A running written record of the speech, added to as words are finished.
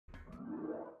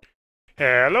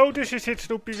Hello, this is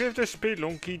Snoopy with the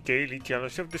Spelunky Daily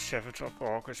Challenge of the 7th of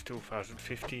August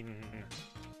 2015.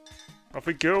 Off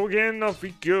we go again, off we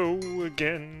go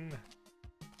again.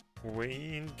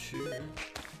 Way into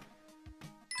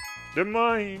the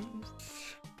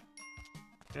mines.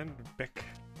 And back,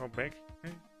 or back,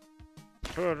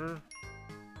 further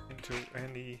into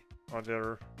any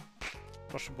other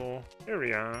possible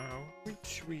area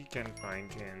which we can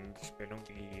find in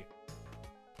Spelunky.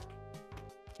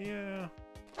 Yeah.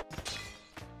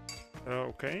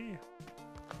 Okay.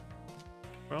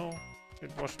 Well, it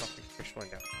was nothing special,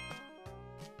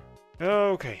 yeah.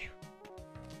 Okay.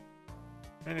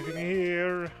 Anything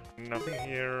here? Nothing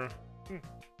here.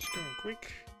 It's going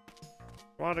quick.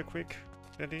 Rather quick,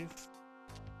 that is.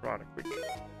 Rather quick.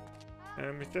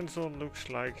 Miss Denzel looks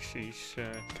like she's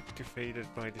captivated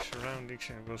by the surroundings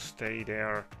and will stay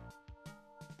there.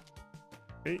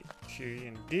 Okay, she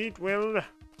indeed will.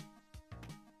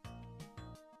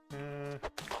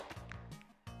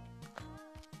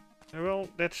 Well,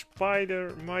 that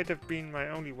spider might have been my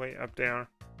only way up there.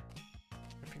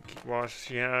 I think it was,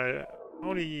 yeah,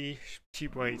 only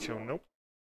cheap way, so nope.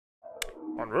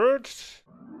 Onwards!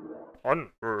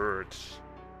 Onwards!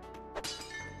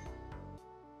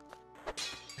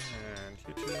 And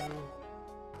you too.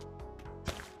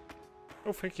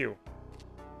 Oh, thank you.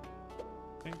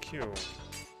 Thank you.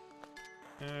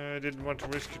 I didn't want to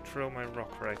risk to throw my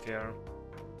rock right there.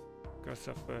 Because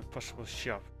of a possible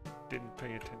shop. Didn't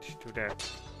pay attention to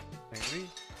that. Maybe.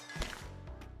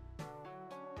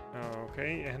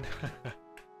 Okay, and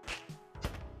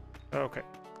okay.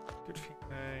 Good thing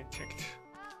I checked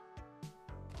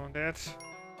on that.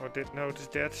 Or did notice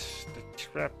that the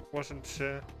trap wasn't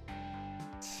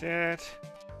set.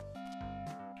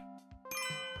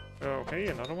 Okay,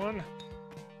 another one.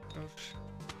 Those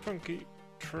funky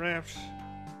traps.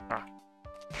 Ah.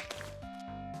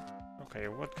 Okay,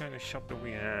 what kind of shop do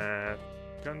we have?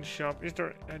 Gun shop. Is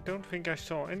there? I don't think I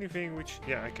saw anything which.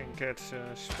 Yeah, I can get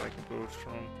spike boots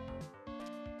from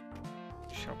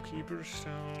shopkeepers.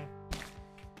 So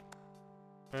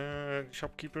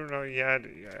shopkeeper. No, yeah,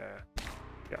 yeah.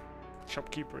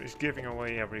 Shopkeeper is giving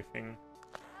away everything.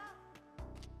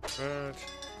 But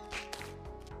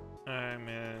I'm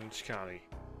in Scally.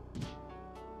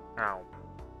 Ow.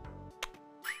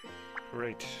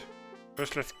 Great.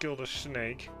 First, let's kill the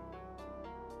snake.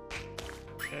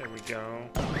 There we go.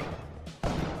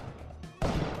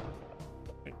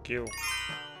 Thank you.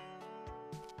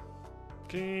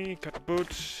 Okay, cut the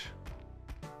boots.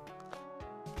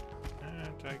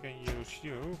 And I can use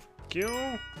you.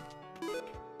 Kill.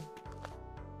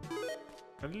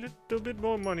 A little bit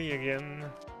more money again.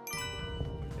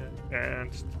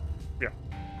 And yeah.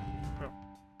 Well,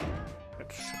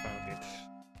 that's about it.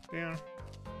 There.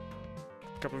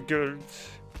 Couple of golds.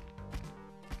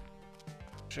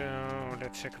 So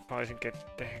let's sacrifice and get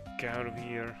the heck out of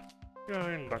here.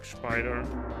 Good luck, spider.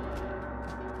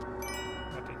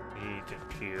 But I need to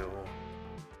kill.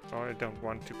 Oh, I don't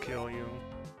want to kill you.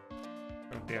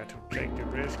 Don't dare to take the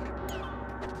risk.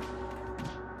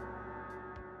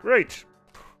 Great!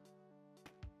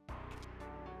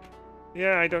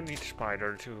 Yeah, I don't need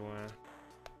spider to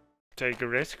take the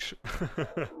risks.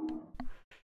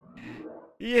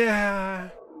 Yeah!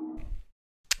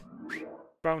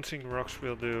 Bouncing rocks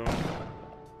will do.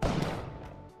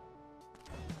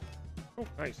 Oh,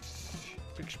 nice.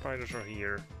 Big spiders are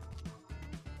here.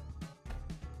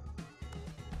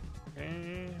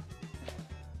 Okay.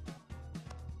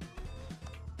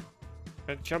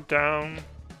 And jump down.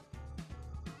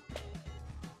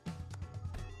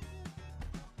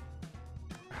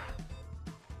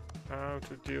 How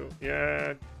to deal?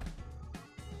 Yeah.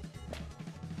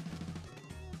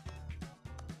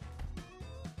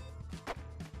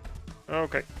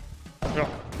 Okay. Well.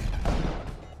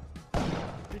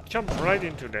 He jumped right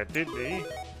into that, didn't he?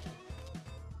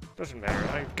 Doesn't matter,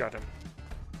 I got him.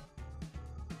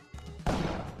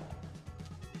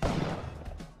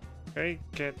 Okay,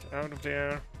 get out of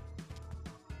there.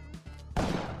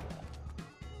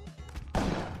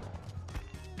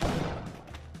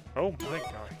 Oh my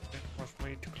god, that was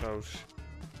way too close.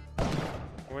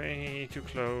 Way too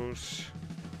close.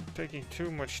 Taking too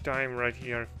much time right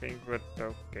here, I think, but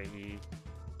okay.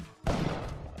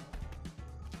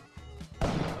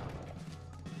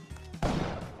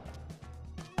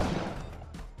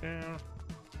 There.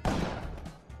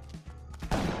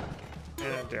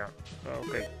 And there.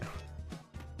 Okay.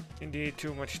 Indeed,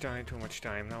 too much time, too much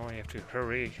time. Now I have to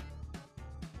hurry.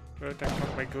 But I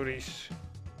got my goodies.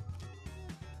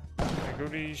 My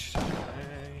goodies. I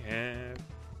have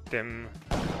them.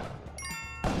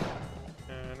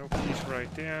 No keys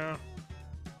right there.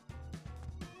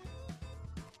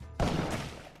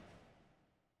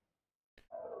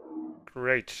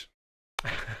 Great.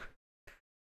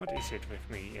 What is it with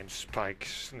me and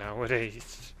spikes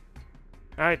nowadays?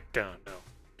 I don't know.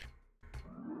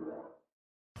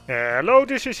 Hello,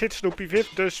 this is HitSnoopy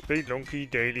with the Spelunky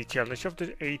Daily Challenge of the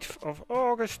 8th of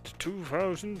August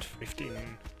 2015.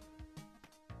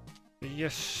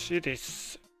 Yes, it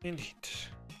is indeed.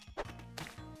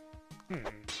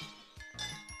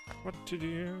 What to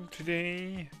do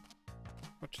today?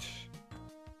 What?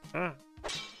 Ah,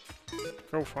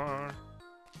 go far.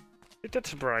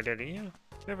 That's a bright idea.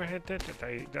 Never had that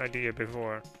idea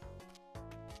before.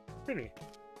 Really.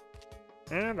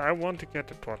 And I want to get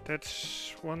the pot.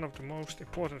 That's one of the most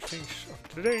important things of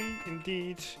today,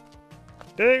 indeed.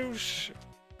 Those...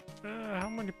 how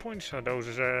many points are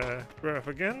those worth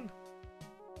again?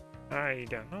 I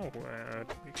don't know.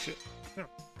 No.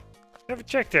 Never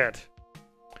checked that.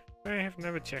 I have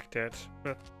never checked that,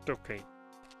 but okay.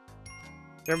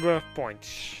 They're worth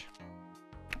points.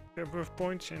 They're worth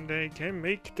points and they can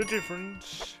make the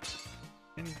difference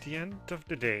in the end of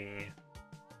the day.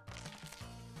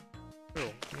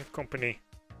 Oh, we have company.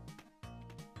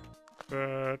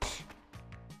 But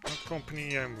what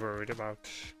company I'm worried about.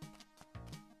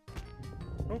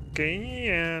 Okay,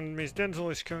 and Miss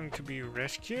Denzel is going to be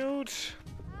rescued.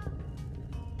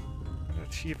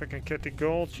 Let's see if I can get the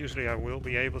gold. Usually I will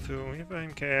be able to if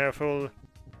I'm careful.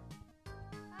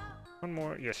 One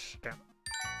more, yes, yeah.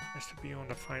 Has to be on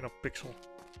the final pixel.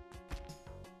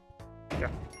 Yeah.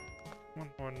 One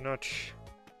more notch.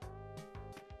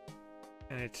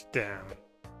 And it's down.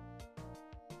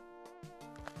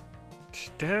 It's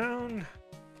down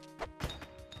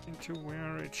into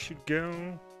where it should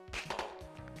go.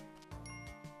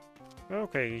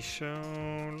 Okay, so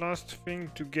last thing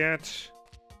to get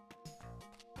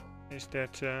is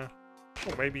that oh,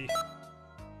 maybe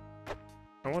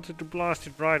I wanted to blast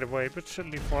it right away, but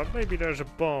suddenly thought maybe there's a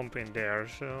bomb in there,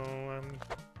 so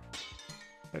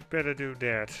I'd better do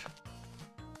that.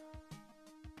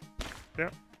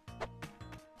 Yeah.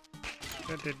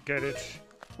 I did get it.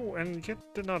 Oh, and yet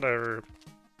another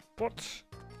pot,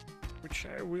 which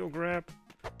I will grab.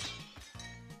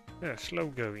 Yeah, slow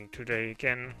going today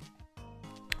again.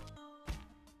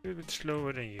 A little bit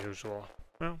slower than usual.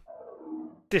 Well,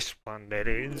 this one that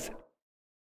is.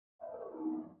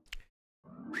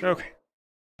 Okay.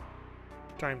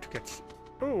 Time to get...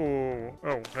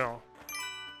 Oh no.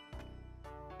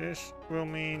 This will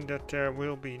mean that there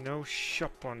will be no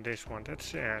shop on this one. That's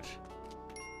sad.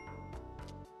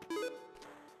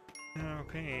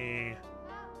 Okay.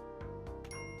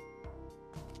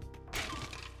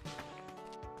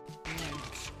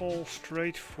 It's all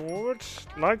straightforward.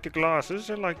 Like the glasses.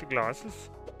 I like the glasses.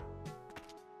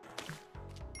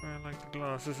 I like the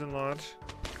glasses a lot.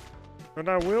 But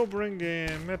I will bring the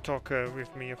Metok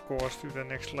with me, of course, to the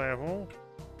next level.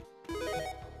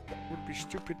 Would be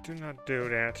stupid to not do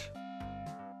that.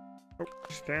 Oh,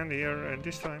 stand here, and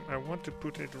this time I want to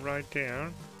put it right there.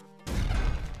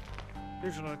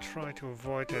 Usually I try to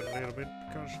avoid that a little bit,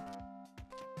 because...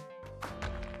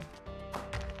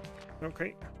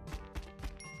 Okay.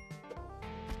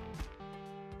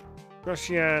 Because,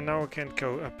 yeah, now I can't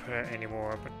go up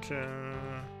anymore, but...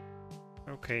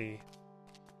 okay.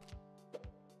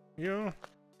 Yeah,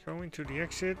 going to the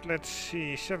exit. Let's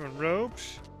see, 7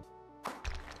 ropes.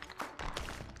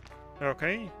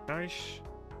 Okay, nice.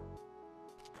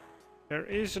 There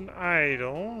is an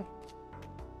idol.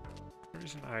 There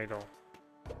is an idol.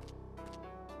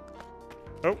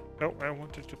 Oh, no, I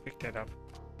wanted to pick that up.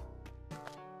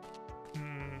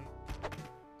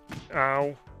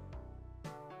 Ow.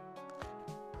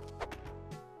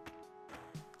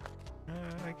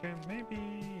 I can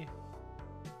maybe...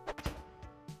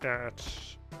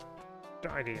 That's the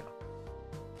idea.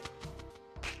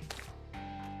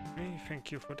 Okay,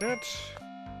 thank you for that.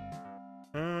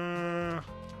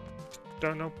 There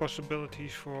are no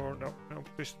possibilities for... No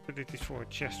possibilities for a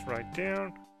chest right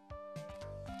there.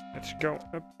 Let's go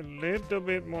up a little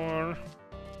bit more.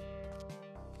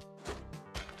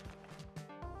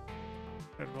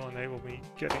 That will enable me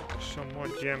getting some more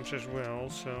gems as well,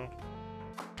 so...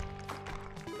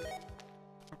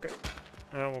 Okay.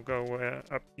 I will go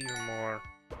up even more.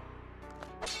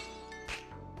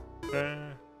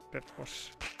 That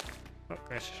was not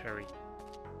necessary.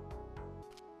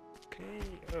 Okay,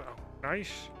 oh,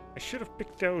 nice. I should have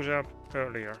picked those up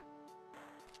earlier.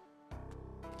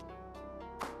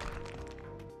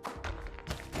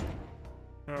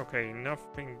 Okay,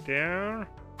 nothing there.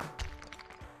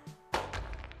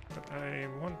 But I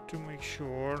want to make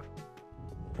sure.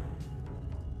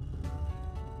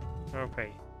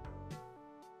 Okay.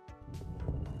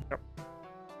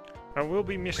 I will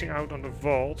be missing out on the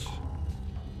vault.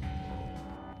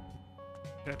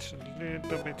 That's a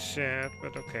little bit sad,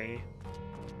 but okay.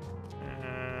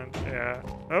 And yeah.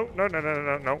 Oh, no, no, no, no,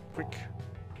 no, no, quick.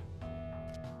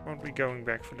 Won't be going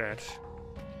back for that.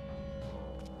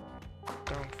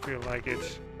 Don't feel like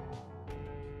it.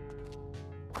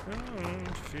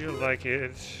 Don't feel like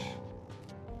it.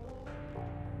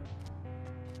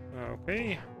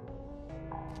 Okay.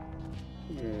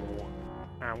 Ooh,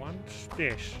 I want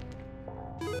this.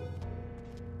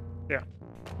 Yeah.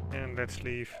 And let's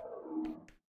leave.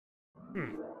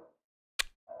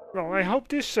 Well, I hope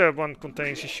this one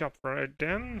contains a shop right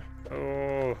then.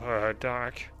 Oh,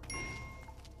 dark.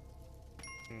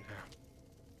 No.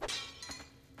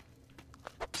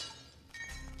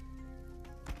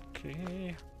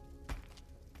 Okay.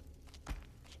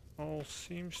 All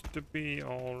seems to be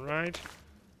alright.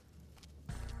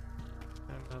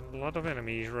 And a lot of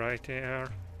enemies right there.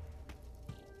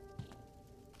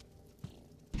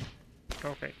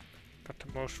 Okay. Got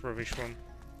the most rubbish one.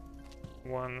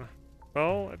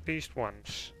 Well, at least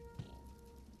once.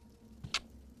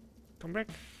 Come back.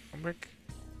 Come back.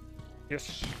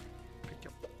 Yes. Thank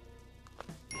you.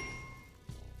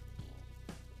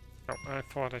 Oh, I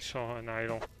thought I saw an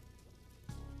idol.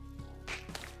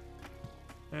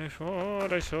 I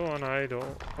thought I saw an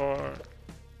idol. Or...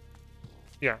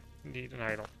 yeah, indeed an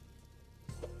idol.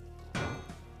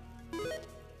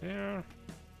 There.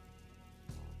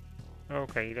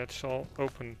 Okay, that's all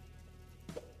open.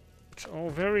 It's all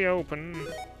very open.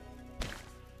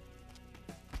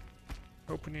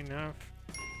 Open enough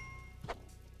to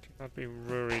not be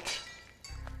worried.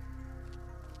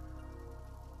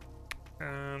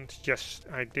 And yes,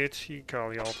 I did see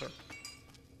Kali Altar.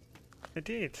 I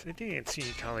did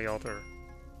see Kali Altar.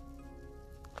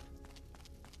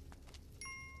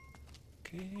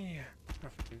 Okay,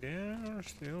 nothing there,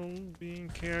 still being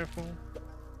careful.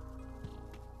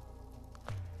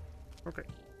 Okay.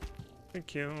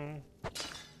 Thank you.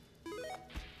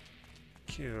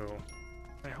 Thank you.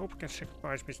 I hope I can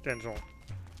sacrifice Miss Denzel.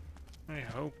 I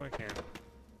hope I can.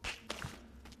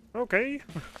 Okay.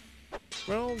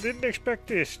 Well, didn't expect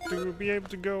this to be able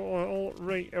to go all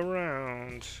right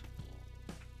around.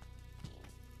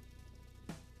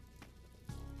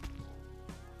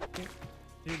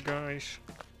 You guys.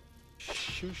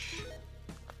 Shush.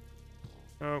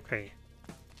 Okay.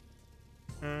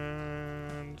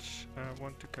 And I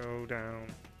want to go down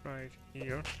right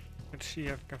here. Let's see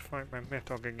if I can find my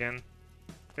Metog again.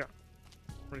 Yeah,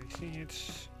 already see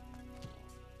it.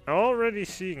 Already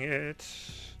seeing it.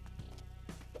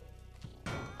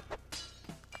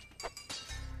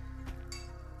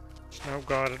 It's now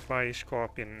guarded by a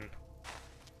scorpion.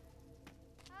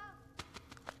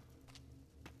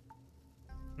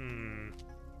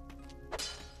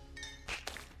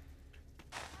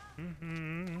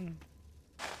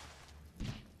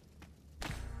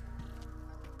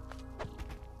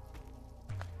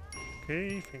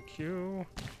 Okay, thank you.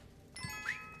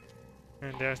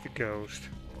 And there's the ghost.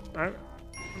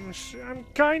 I'm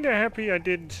kinda happy I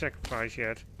didn't sacrifice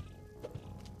yet.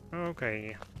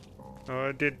 Okay.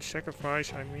 I did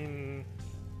sacrifice, I mean...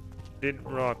 didn't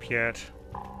rob yet.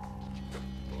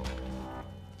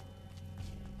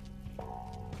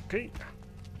 Okay.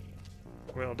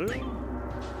 Will do.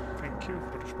 Thank you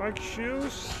for the spiky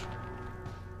shoes.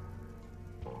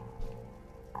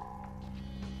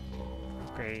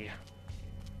 Okay.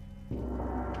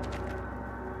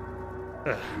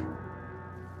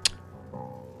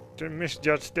 I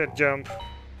misjudged that jump.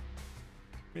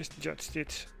 Misjudged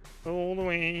it all the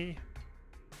way.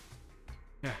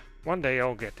 Yeah, one day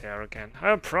I'll get there again.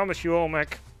 I promise you all,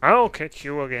 Mac. I'll catch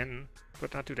you again.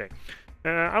 But not today.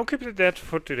 I'll keep it at that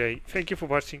for today. Thank you for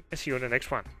watching and see you in the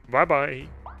next one. Bye bye.